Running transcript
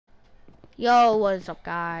Yo, what's up,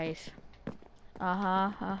 guys? Uh-huh.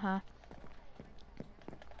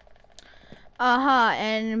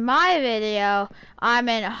 In my video, I'm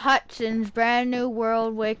in Hudson's brand new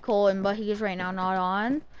world with Colin, but he's right now not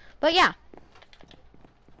on. But yeah.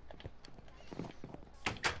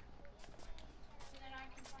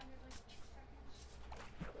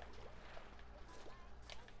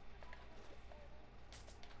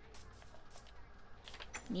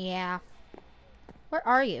 Yeah. Where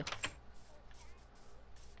are you?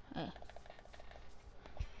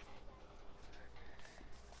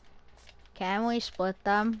 Can we split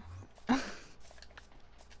them?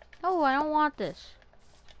 Oh, I don't want this.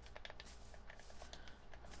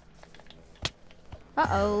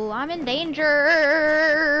 Uh-oh, I'm in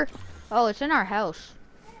danger. Oh, it's in our house.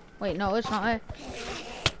 Wait, no, it's not.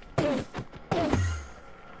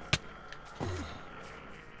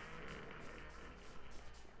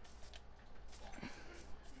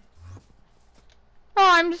 Oh,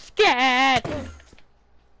 I'm scared.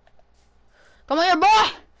 Come here, boy.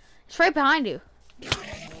 It's right behind you.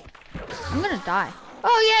 I'm gonna die.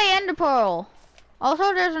 Oh, yay, Ender Pearl.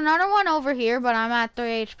 Also, there's another one over here, but I'm at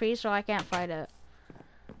 3 HP, so I can't fight it.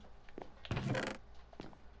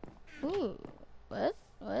 Ooh, what?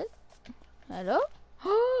 Hello?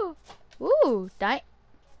 Ooh,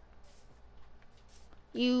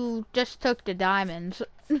 you just took the diamonds.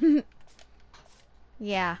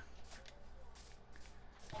 Yeah.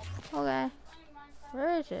 Okay.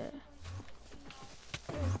 Where is it?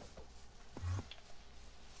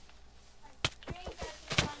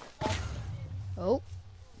 Oh.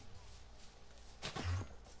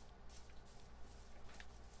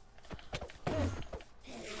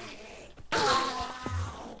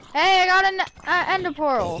 Hey, I got an ender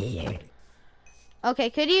pearl. Okay,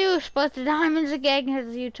 could you split the diamonds again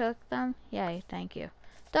because you took them? Yay, thank you.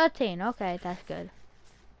 13, okay, that's good.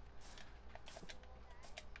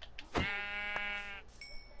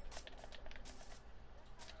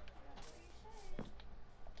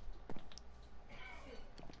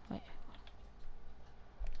 Wait.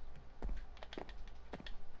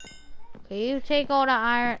 Can you take all the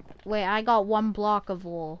iron? Wait, I got 1 block of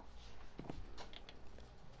wool.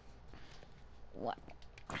 What?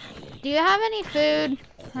 Do you have any food?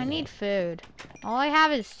 I need food. All I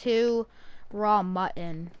have is 2 raw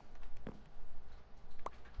mutton.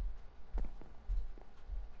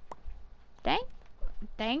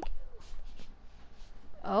 Thank.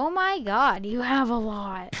 Oh my god, you have a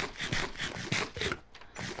lot.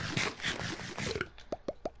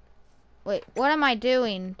 Wait, what am I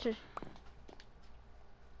doing?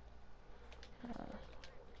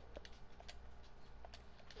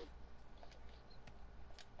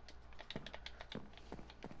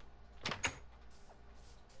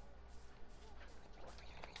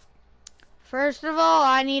 First of all,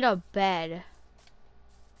 I need a bed.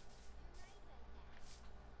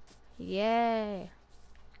 Yay.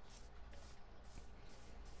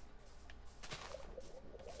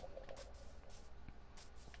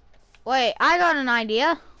 Wait, I got an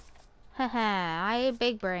idea. Haha, I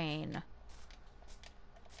big brain.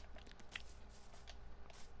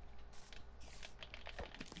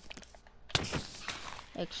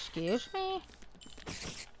 Excuse me?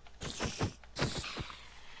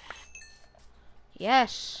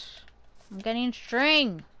 Yes. I'm getting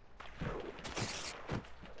string.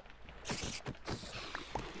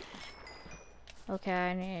 Okay,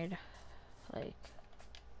 I need, like...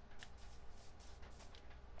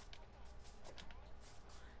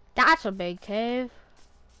 That's a big cave.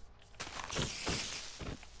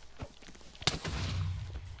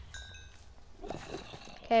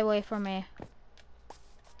 Okay, wait for me.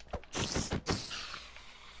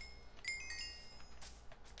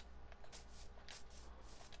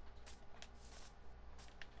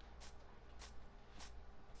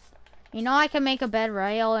 You know I can make a bed,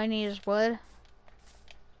 right? All I need is wood.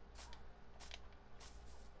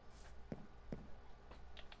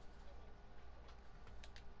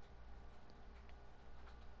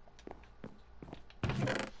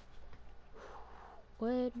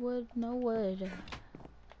 Wood, no wood.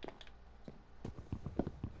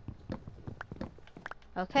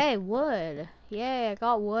 Okay, wood. Yay, I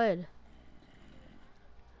got wood.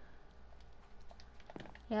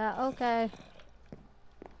 Yeah, okay.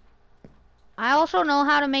 I also know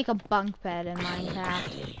how to make a bunk bed in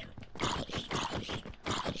Minecraft.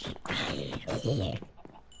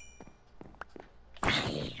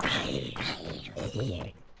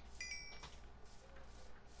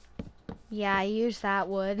 Yeah, I use that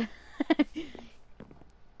wood.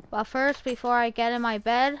 But first, before I get in my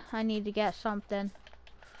bed, I need to get something.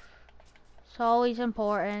 It's always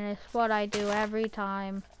important. It's what I do every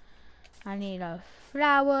time. I need a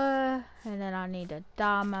flower, and then I need to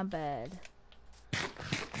dye my bed.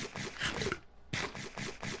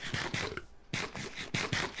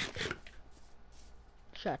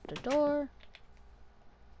 Shut the door.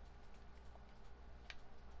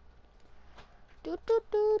 Do, do,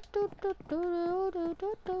 do, do, do, do, do,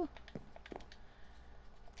 do, do.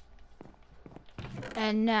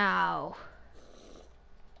 And now,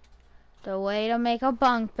 the way to make a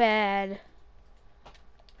bunk bed.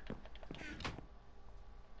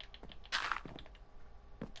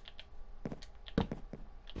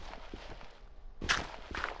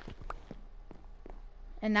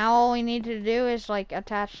 And now all we need to do is like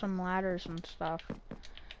attach some ladders and stuff.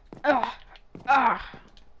 Ugh. Ugh.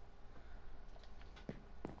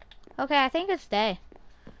 Okay, I think it's day.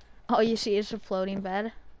 All you see is a floating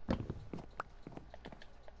bed.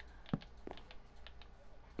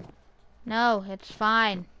 No, it's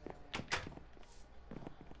fine.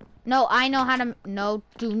 No, I know how to. No,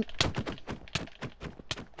 do.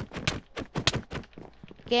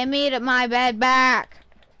 Give me my bed back.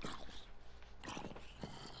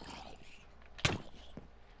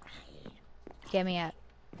 Give me it.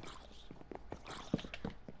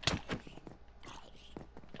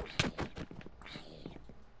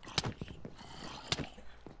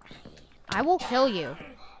 I will kill you.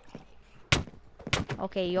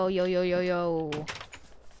 Okay, yo, yo, yo, yo, yo.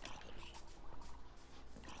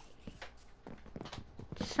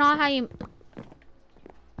 It's not how you...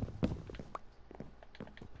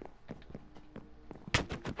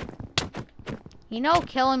 You know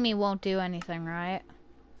killing me won't do anything, right?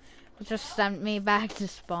 It just sent me back to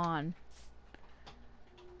spawn.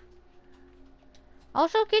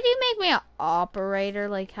 Also, could you make me an operator?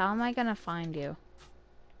 Like, how am I gonna find you?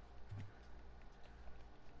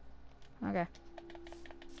 Okay.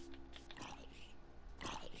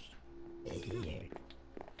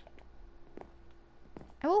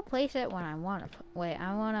 I will place it when I want to. Wait,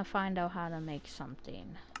 I want to find out how to make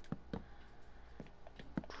something.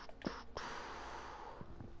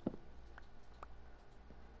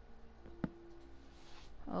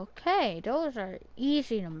 Okay, those are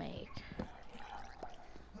easy to make.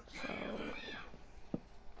 So,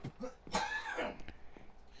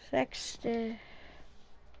 60.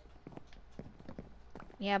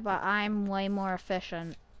 Yeah, but I'm way more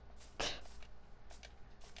efficient.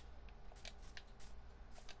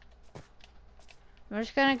 I'm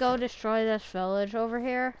just gonna go destroy this village over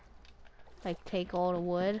here. Like, take all the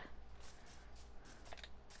wood.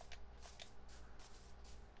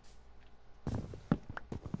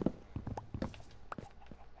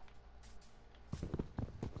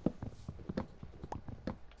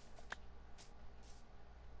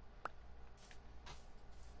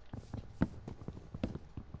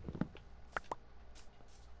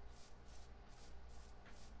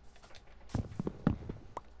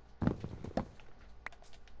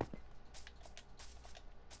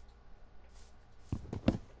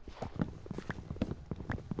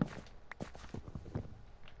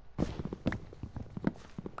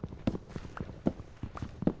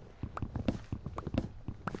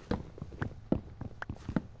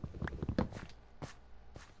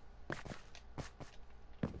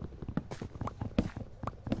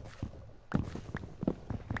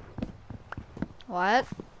 What?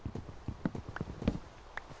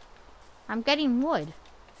 I'm getting wood.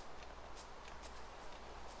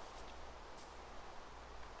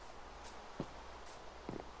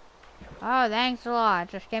 Oh, thanks a lot.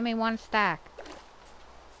 Just give me one stack.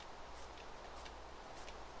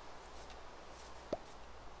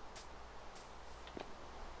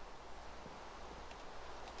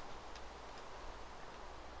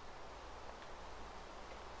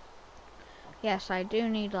 Yes, I do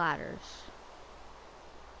need ladders.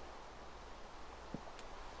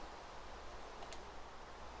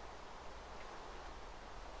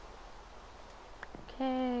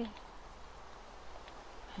 Okay.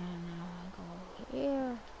 And now I go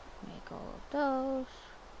here. Make all of those.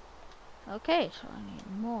 Okay, so I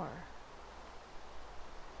need more.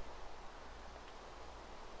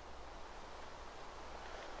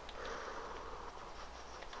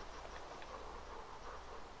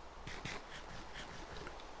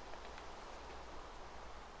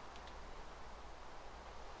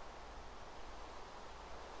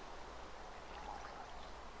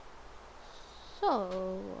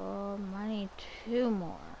 So, I need 2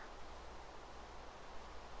 more.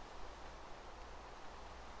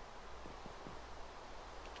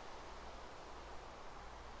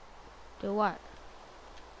 Do what?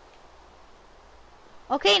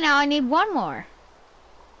 Okay, now I need 1 more.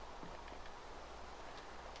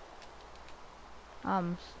 I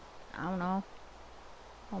don't know.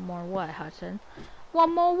 One more what, Hudson?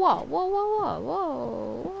 One more what? Whoa, whoa, whoa,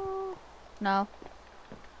 whoa, whoa. No.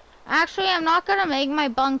 Actually, I'm not gonna make my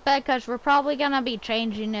bunk bed because we're probably gonna be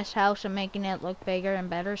changing this house and making it look bigger and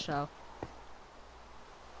better, so.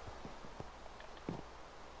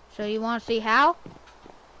 So you wanna see how?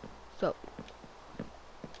 So.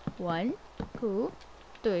 1, 2,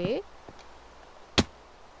 3.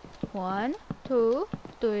 1, 2,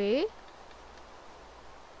 3.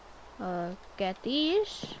 Get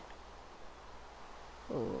these.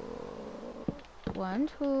 1,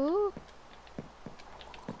 2.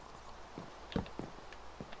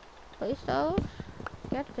 Place those.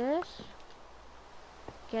 Get this.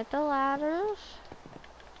 Get the ladders.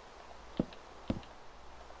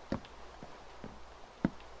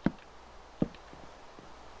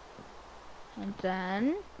 And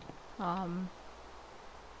then, let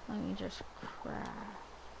me just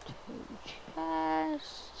craft 2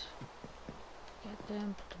 chests. Get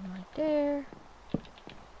them, put them right there.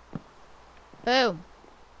 Boom.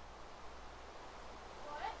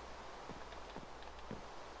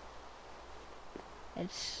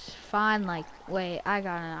 It's fine, like, wait, I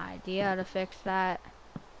got an idea to fix that.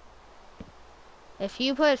 If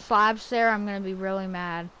you put slabs there, I'm gonna be really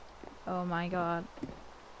mad. Oh my god.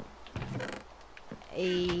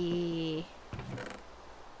 Wait.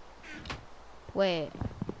 What?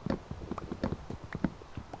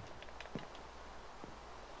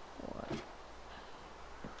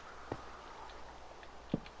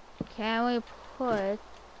 Can we put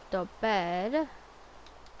the bed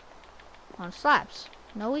on slabs?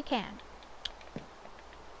 No, we can.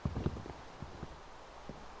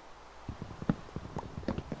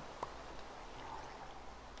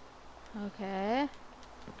 Okay.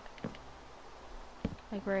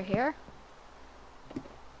 Like right here.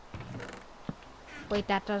 Wait,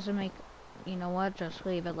 that doesn't make... You know what? Just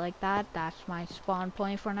leave it like that. That's my spawn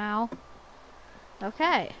point for now.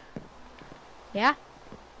 Okay. Yeah.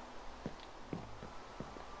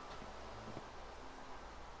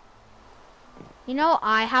 You know,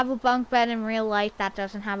 I have a bunk bed in real life that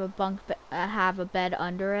doesn't have a have a bed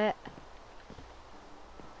under it.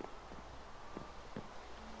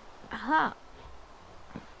 Aha.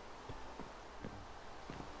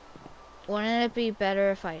 Wouldn't it be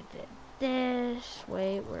better if I did this?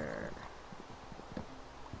 Wait, where?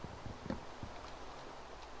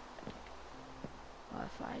 What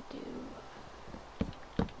if I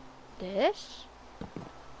do this?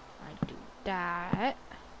 I do that.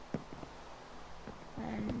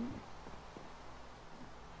 And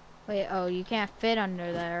wait, oh, you can't fit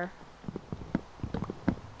under there.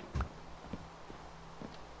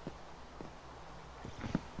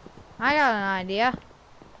 I got an idea.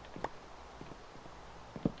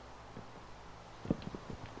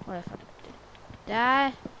 What if I did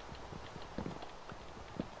that?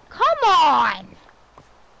 Come on!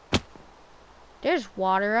 There's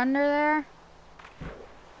water under there.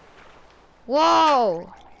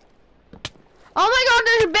 Whoa! Oh my god,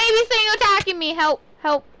 there's a baby thing attacking me! Help,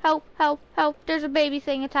 help, help, help, help. There's a baby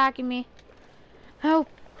thing attacking me. Help.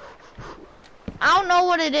 I don't know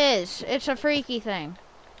what it is. It's a freaky thing.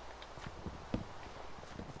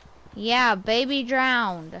 Yeah, baby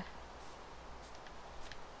drowned.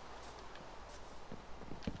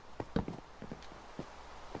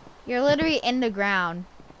 You're literally in the ground.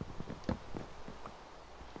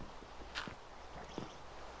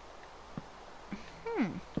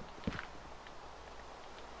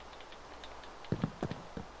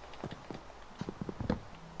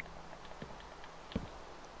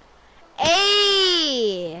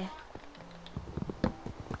 Hey!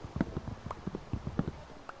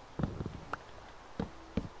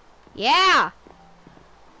 Yeah!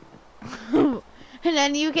 And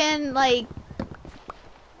then you can, like,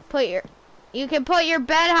 you can put your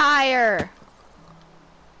bed higher.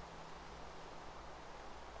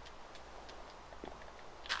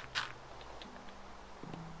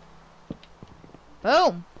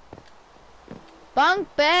 Boom.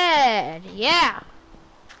 Bunk bed. Yeah.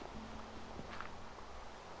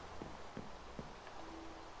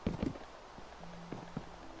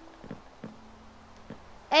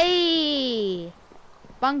 Hey.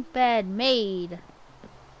 Bunk bed made.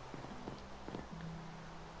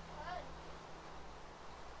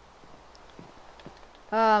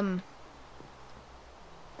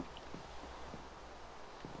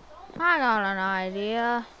 I got an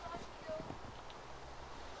idea.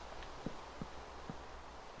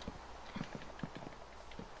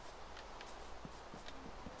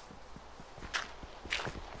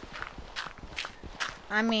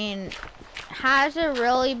 I mean, has it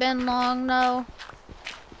really been long though?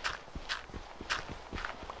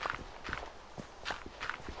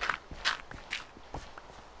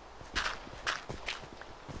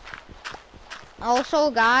 Also,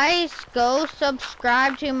 guys, go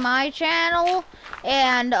subscribe to my channel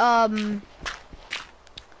and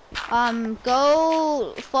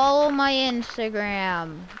go follow my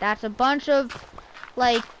Instagram. That's a bunch of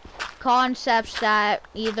like concepts that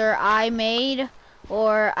either I made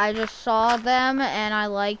or I just saw them and I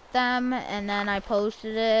liked them and then I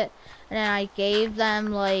posted it and then I gave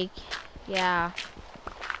them like, yeah.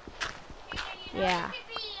 Yeah.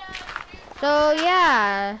 So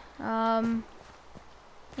yeah,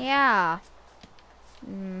 yeah.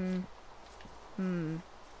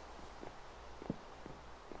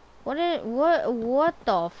 What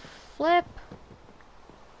the flip?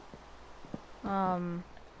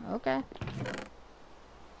 Okay.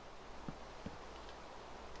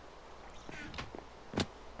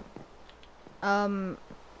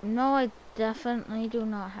 No, I definitely do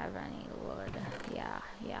not have any wood. Yeah,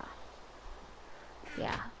 yeah.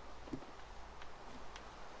 Yeah.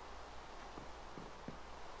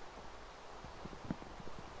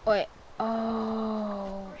 Wait.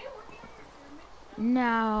 Oh.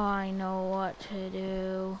 Now I know what to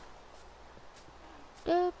do.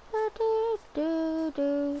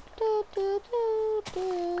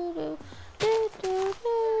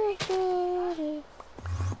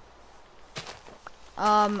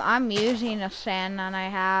 I'm using a sand that I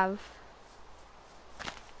have.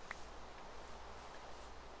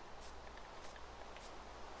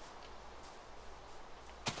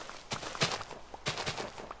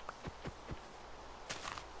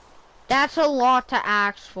 That's a lot to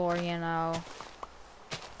ask for, you know.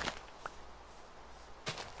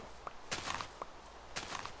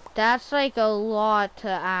 That's like a lot to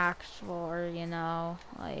ask for, you know.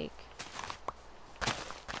 Like,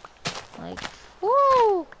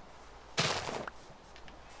 woo!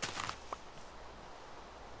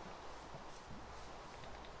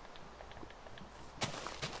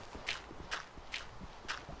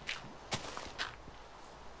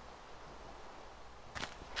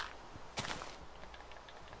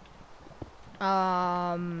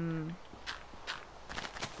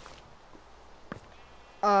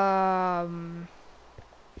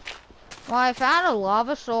 Well, I found a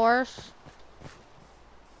lava source.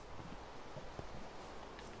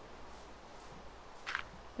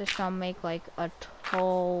 Just gonna make like a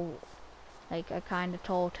tall, like a kind of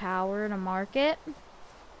tall tower to market.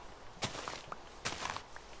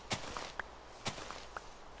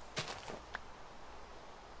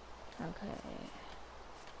 Okay.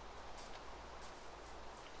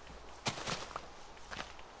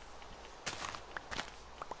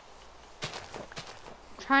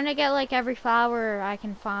 Trying to get like every flower I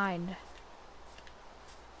can find.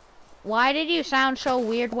 Why did you sound so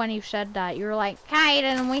weird when you said that? You were like,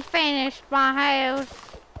 Kaiden, we finished my house.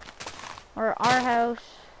 Or our house.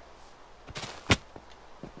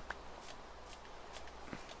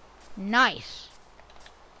 Nice.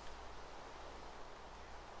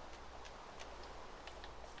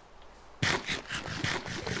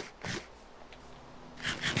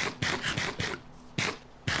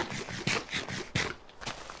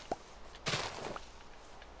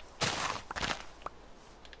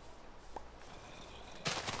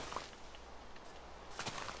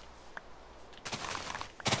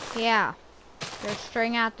 Yeah. They're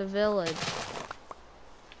string out the village.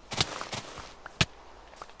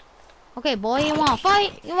 Okay, boy, you wanna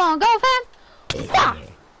fight? You wanna go, fam? Yeah.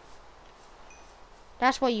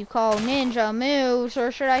 That's what you call ninja moves,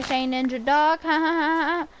 or should I say ninja dog?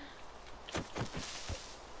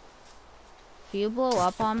 If you blow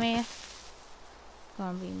up on me, I'm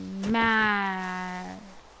gonna be mad.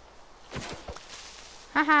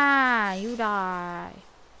 Haha, you die.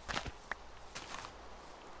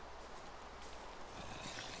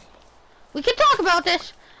 We can talk about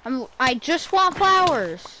this. I just want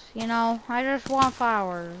flowers, you know. I just want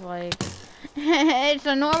flowers. Like, it's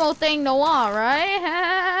a normal thing to want,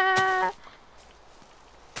 right?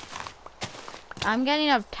 I'm getting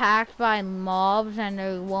attacked by mobs and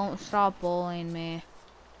they won't stop bullying me.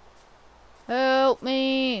 Help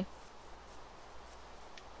me.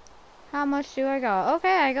 How much do I got?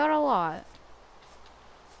 Okay, I got a lot.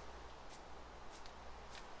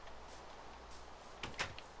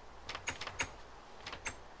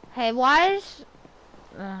 Hey, why is...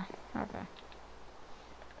 okay.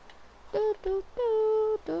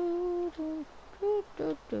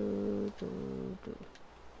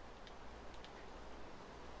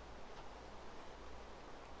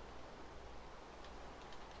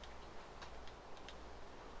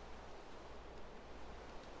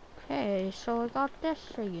 Okay, so I got this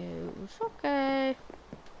to use. Okay.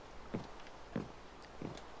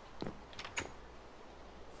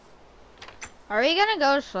 Are we gonna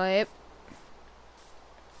go to sleep?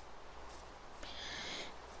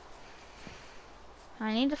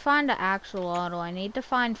 need to find the axolotl. I need to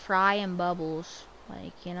find Fry and Bubbles.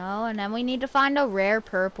 Like, you know, and then we need to find a rare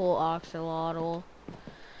purple axolotl.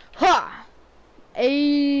 Ha!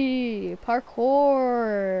 Ayy,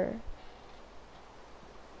 parkour.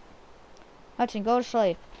 Hudson, go to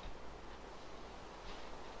sleep.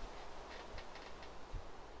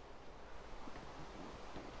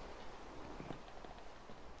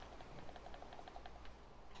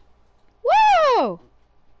 Woo!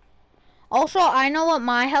 Also, I know what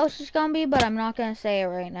my house is gonna be, but I'm not gonna say it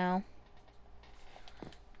right now.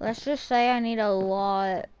 Let's just say I need a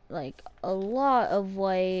lot, like a lot of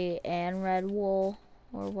white and red wool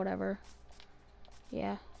or whatever.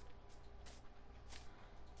 Yeah.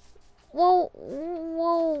 Well,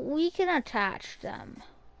 we can attach them.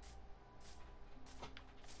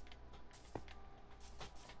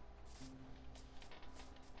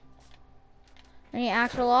 Any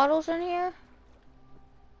axolotls in here?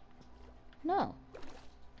 No.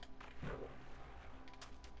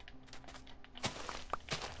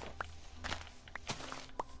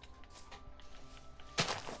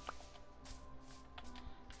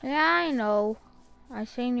 Yeah, I know. I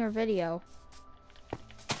seen your video.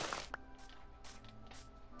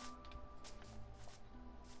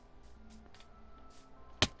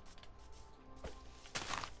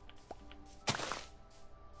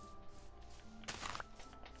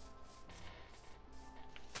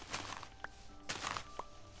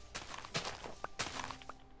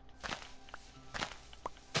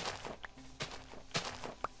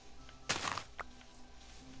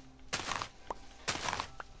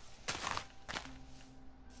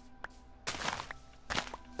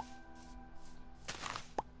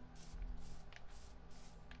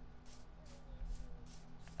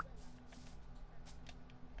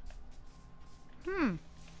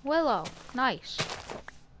 Willow, nice.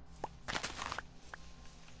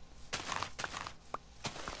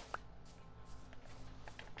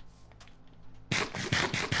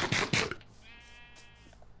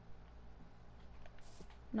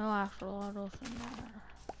 No axolotls in there.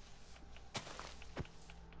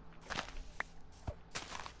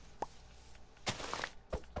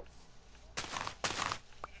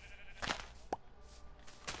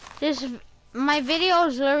 My video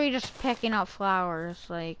is literally just picking up flowers,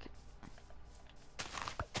 like.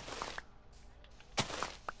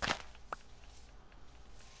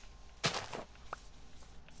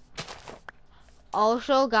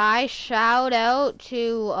 Also, guys, shout out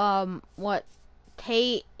to,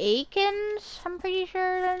 Tate Akins, I'm pretty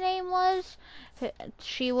sure her name was.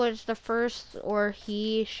 She was the first, or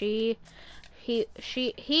he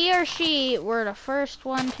or she were the first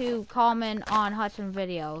one to comment on Hudson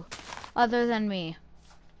video, other than me.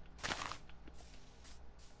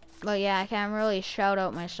 But yeah, I can't really shout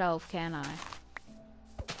out myself, can I?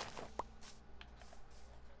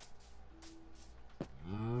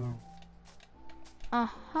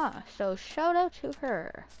 So shout out to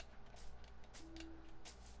her.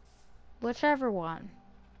 Whichever one.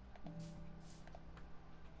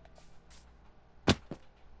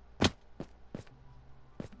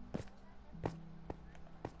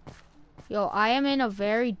 Yo, I am in a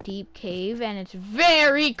very deep cave and it's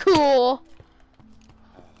very cool.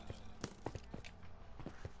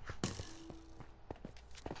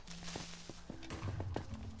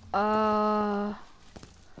 I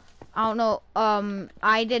don't know,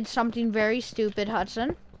 I did something very stupid,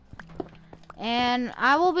 Hudson. And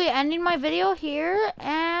I will be ending my video here,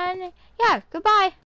 and yeah, goodbye.